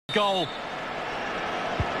Goal.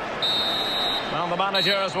 Well, the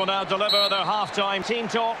managers will now deliver their half-time team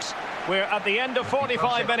talks. We're at the end of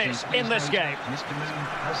 45 minutes in this game.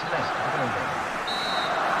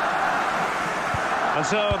 And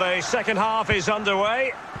so the second half is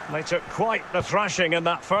underway. They took quite the thrashing in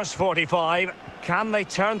that first 45. Can they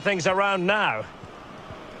turn things around now?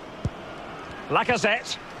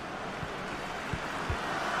 Lacazette.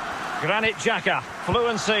 Granit Xhaka,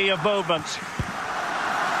 fluency of movement.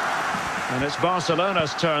 And it's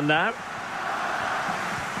Barcelona's turn now.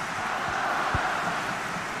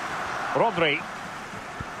 Rodri.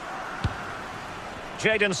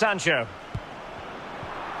 Jadon Sancho.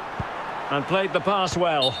 And played the pass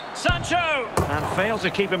well. Sancho! And failed to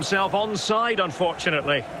keep himself onside,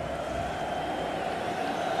 unfortunately.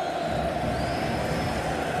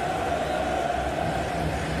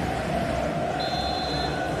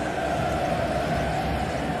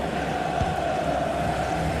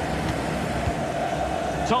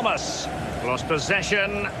 Thomas lost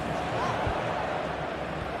possession.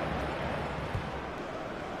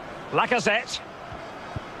 Lacazette.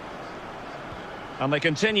 And they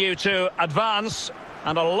continue to advance,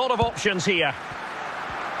 and a lot of options here.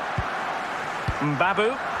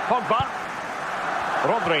 Mbabu, Pogba,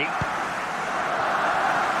 Rodri.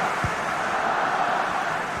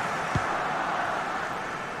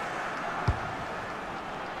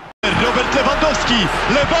 Robert Lewandowski!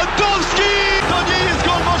 Lewandowski! To nie jest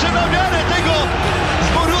gol może na miarę tego z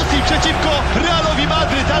Borussii przeciwko Realowi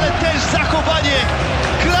Madryt, ale też zachowanie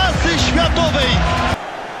klasy światowej.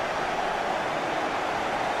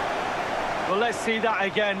 Well, let's see that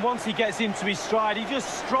again. Once he gets into his stride, he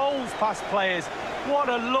just strolls past players. What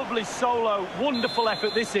a lovely solo. Wonderful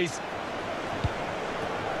effort this is.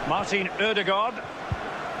 Martin Ødegaard.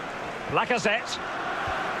 Lacazette.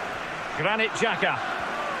 Granit Xhaka.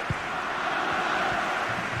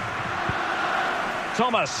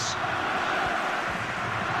 Thomas.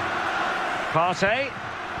 Partey.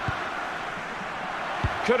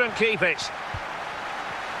 Couldn't keep it.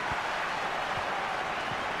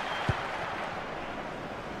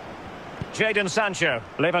 Jadon Sancho.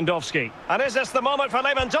 Lewandowski. And is this the moment for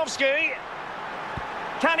Lewandowski?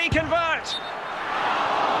 Can he convert?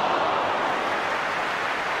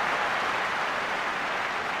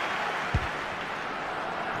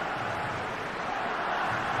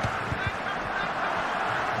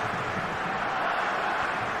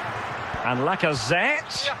 And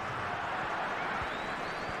Lacazette.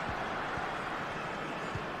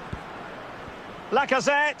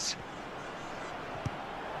 Lacazette.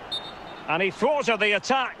 And he thwarted the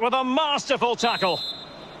attack with a masterful tackle.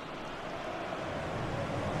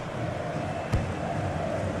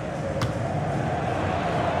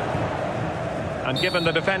 And given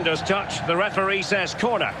the defender's touch, the referee says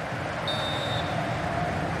corner.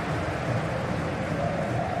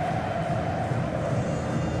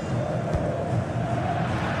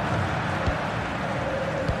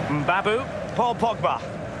 Mbabu, Paul Pogba.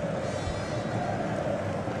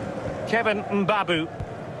 Kevin Mbabu.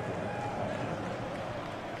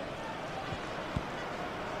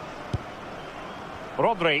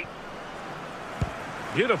 Rodri.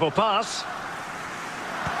 Beautiful pass.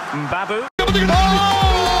 Mbabu.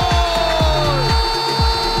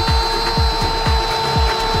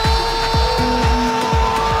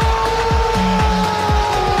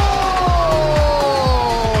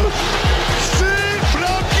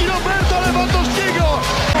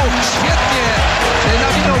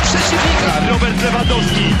 Robert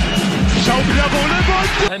Lewandowski.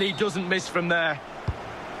 And he doesn't miss from there.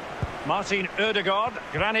 Martin Ødegaard,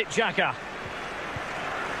 Granit Xhaka.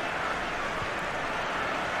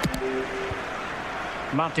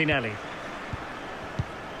 Martinelli.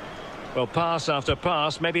 Well, pass after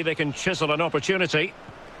pass, maybe they can chisel an opportunity.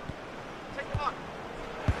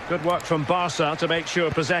 Good work from Barca to make sure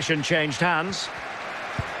possession changed hands.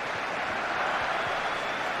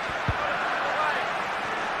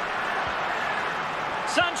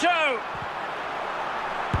 Sancho!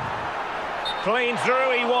 Clean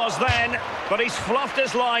through he was then, but he's fluffed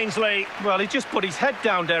his lines, Lee. Well, he just put his head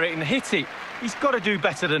down, Derek, and hit it. He's got to do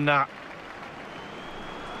better than that.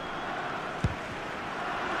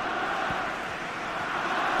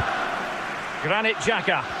 Granit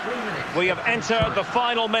Xhaka. We have entered the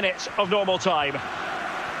final minute of normal time.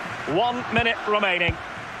 1 minute remaining.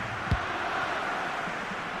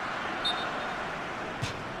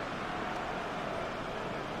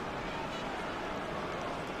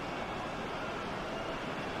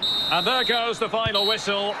 And there goes the final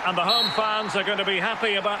whistle, and the home fans are going to be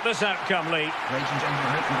happy about this outcome, Lee. Ladies and gentlemen,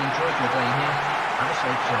 I hope you've enjoyed your day here. Have a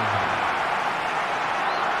safe journey home.